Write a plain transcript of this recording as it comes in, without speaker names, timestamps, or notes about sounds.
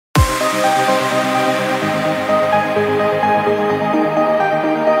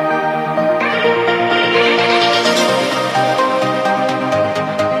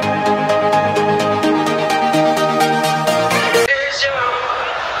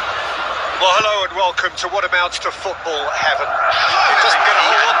Welcome to what amounts to football heaven. It doesn't get a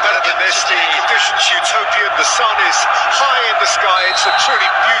whole lot better than this. The conditions utopian, the sun is high in the sky, it's a truly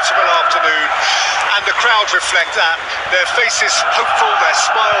beautiful afternoon, and the crowd reflect that. Their faces hopeful, their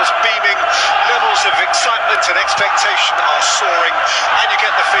smiles beaming, levels of excitement and expectation are soaring, and you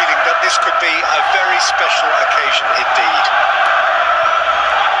get the feeling that this could be a very special occasion indeed.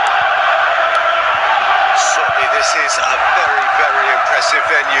 Certainly this is a very, very impressive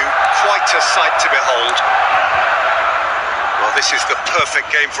venue, quite a sight to behold. Well, this is the perfect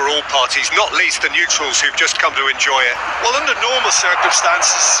game for all parties, not least the neutrals who've just come to enjoy it. Well, under normal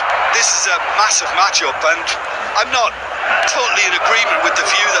circumstances, this is a massive match-up, and I'm not totally in agreement with the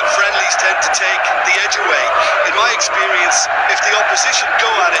view that friendlies tend to take the edge away. In my experience, if the opposition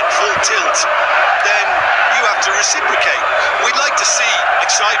go at it full tilt, then you have to reciprocate. We'd like to see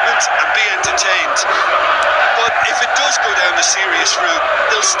excitement and be entertained, but if it does go down the serious route,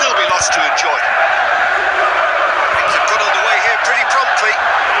 there'll still be lots to enjoy. Things have got underway here pretty promptly.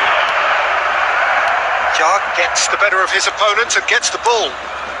 Kjaer gets the better of his opponent and gets the ball.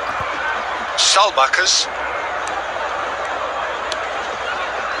 Salmakers.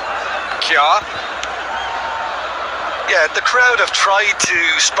 Kjaer. Yeah, the crowd have tried to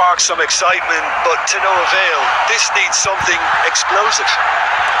spark some excitement, but to no avail. This needs something explosive.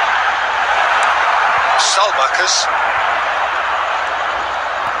 Salmakers.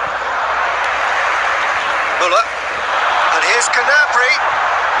 Muller. And here's Konami.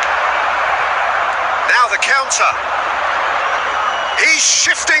 Now the counter. He's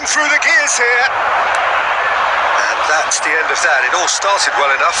shifting through the gears here. And that's the end of that. It all started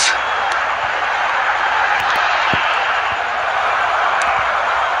well enough.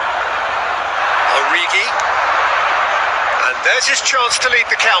 Origi. And there's his chance to lead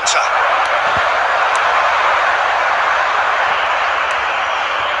the counter.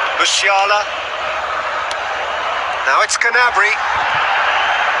 Musiala. Now it's Konami.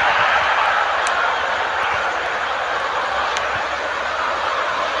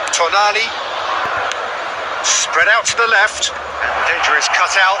 Tonali. Spread out to the left. And the danger is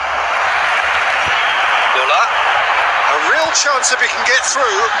cut out. Muller. A real chance if he can get through.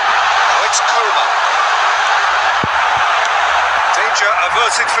 Now it's Coma. Danger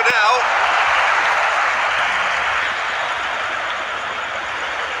averted for now.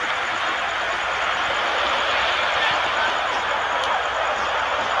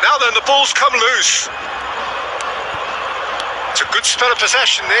 Now then, the ball's come loose. It's a good spell of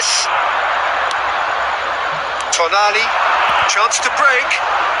possession, this. Tonali, chance to break.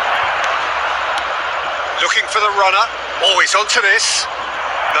 Looking for the runner. Always onto this.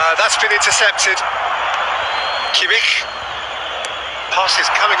 No, that's been intercepted. Kimmich. Passes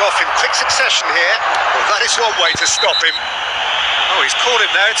coming off in quick succession here. Well, that is one way to stop him. Oh, he's caught him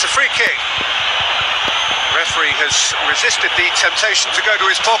there. It's a free kick. Referee has resisted the temptation to go to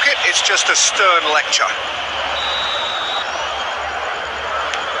his pocket. It's just a stern lecture.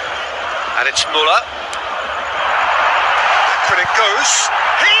 And it's Muller. Back when it goes.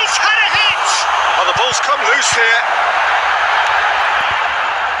 He's had a hit! Oh, the ball's come loose here.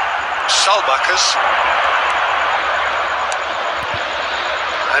 Salmakers.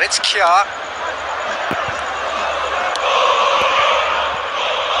 And it's Kjaer.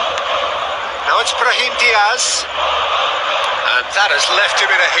 Now it's Brahim Diaz. And that has left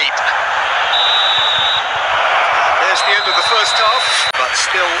him in a heap. There's the end of the first half, but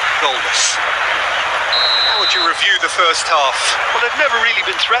still goalless. How would you review the first half? Well, they've never really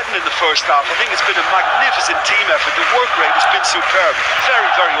been threatened in the first half. I think it's been a magnificent team effort. The work rate has been superb. Very,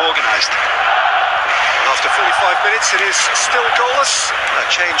 very organised. After 45 minutes, it is still goalless. A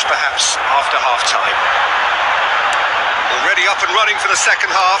change perhaps after half-time. Already up and running for the second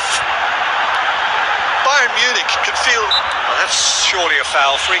half. Bayern Munich can feel... Well, that's surely a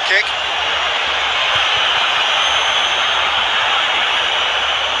foul. Free kick.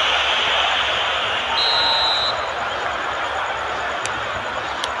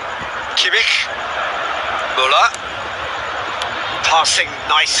 Kimmich. Muller. Passing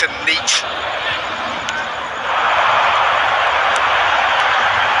nice and neat.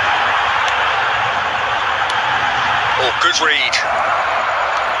 Oh, good read.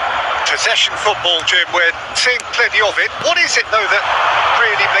 Possession football, Jim, we're seeing plenty of it. What is it, though, that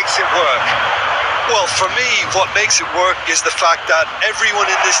really makes it work? Well, for me, what makes it work is the fact that everyone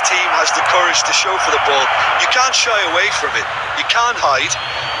in this team has the courage to show for the ball. You can't shy away from it. You can't hide.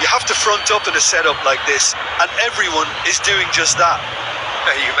 You have to front up in a setup like this, and everyone is doing just that.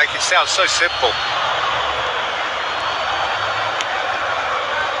 You make it sound so simple.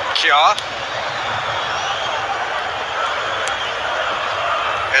 Kja.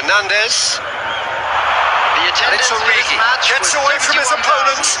 Hernandez. The attendance for this match gets away from his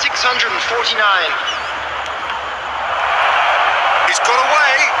opponent. 649. He's got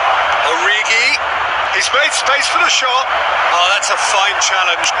away. Origi. He's made space for the shot. Oh, that's a fine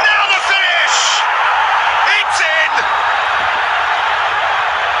challenge. Now the finish! It's in!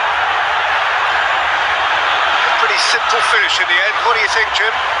 A pretty simple finish in the end. What do you think,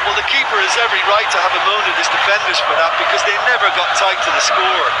 Jim? Well, the keeper has every right to have a moan at his defenders for that, because they never got tight to the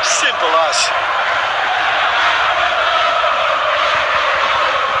score. Simple as.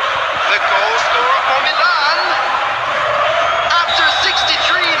 The goal scorer for Milan after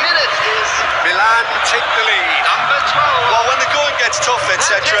 63 minutes is Milan take the lead. number 12. Well, when the going gets tough,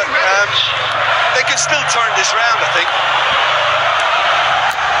 etc., they can still turn this round, I think.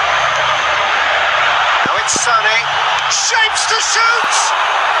 Now it's Sané. Shapes to shoot!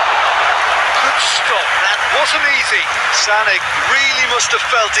 Good stop. That wasn't easy. Sané really must have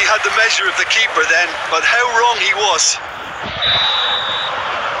felt he had the measure of the keeper then, but how wrong he was.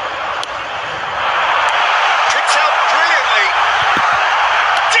 Kicks out brilliantly.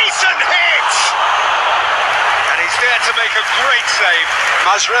 Decent hit! And he's there to make a great save.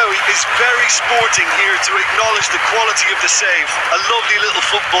 Mazraoui is very sporting here to acknowledge the quality of the save. A lovely little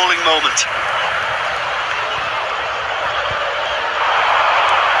footballing moment.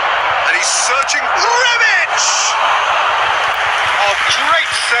 And he's searching. Rebic! Oh,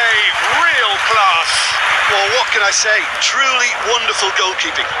 great save. Real class. Well, what can I say? Truly wonderful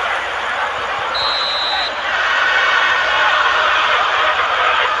goalkeeping.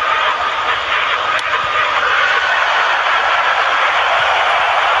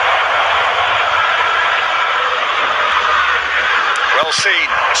 Well seen.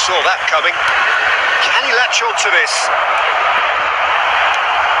 Saw that coming. Can he latch on to this?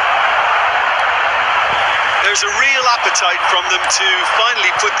 There's a real appetite from them to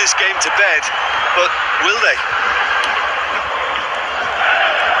finally put this game to bed, but will they?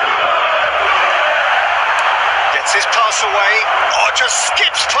 Gets his pass away. Oh, just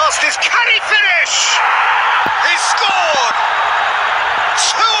skips past his. Can he finish? He scored!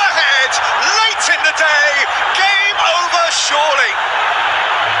 2 ahead, late in the day. Game over, surely.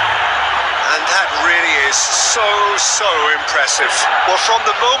 And that really is so impressive. Well, from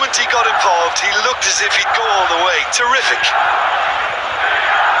the moment he got involved, he looked as if he'd go all the way. Terrific.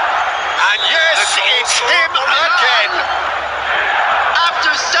 And yes, it's him again.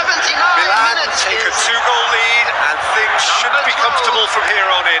 After 79 Milan minutes take a is 2-goal lead, and things should be comfortable from here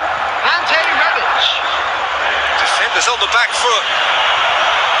on in. Ante Rebic. Defenders on the back foot.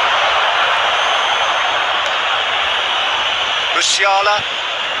 Musiala.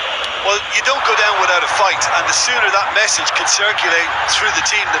 Well, you don't go down without a fight, and the sooner that message can circulate through the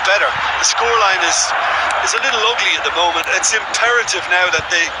team, the better. The scoreline is a little ugly at the moment. It's imperative now that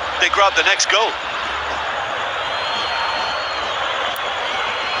they grab the next goal.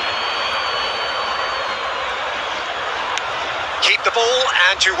 Keep the ball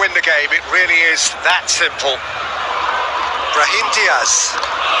and you win the game. It really is that simple. Brahim Diaz.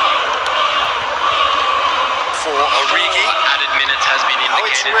 For Origi. Added minutes has been Now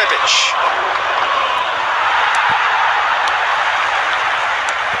it's indicated. Rebic.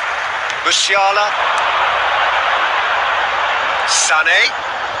 Musiala. Sané.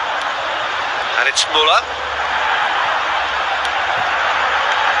 And it's Müller.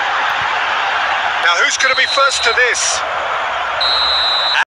 Now who's going to be first to this?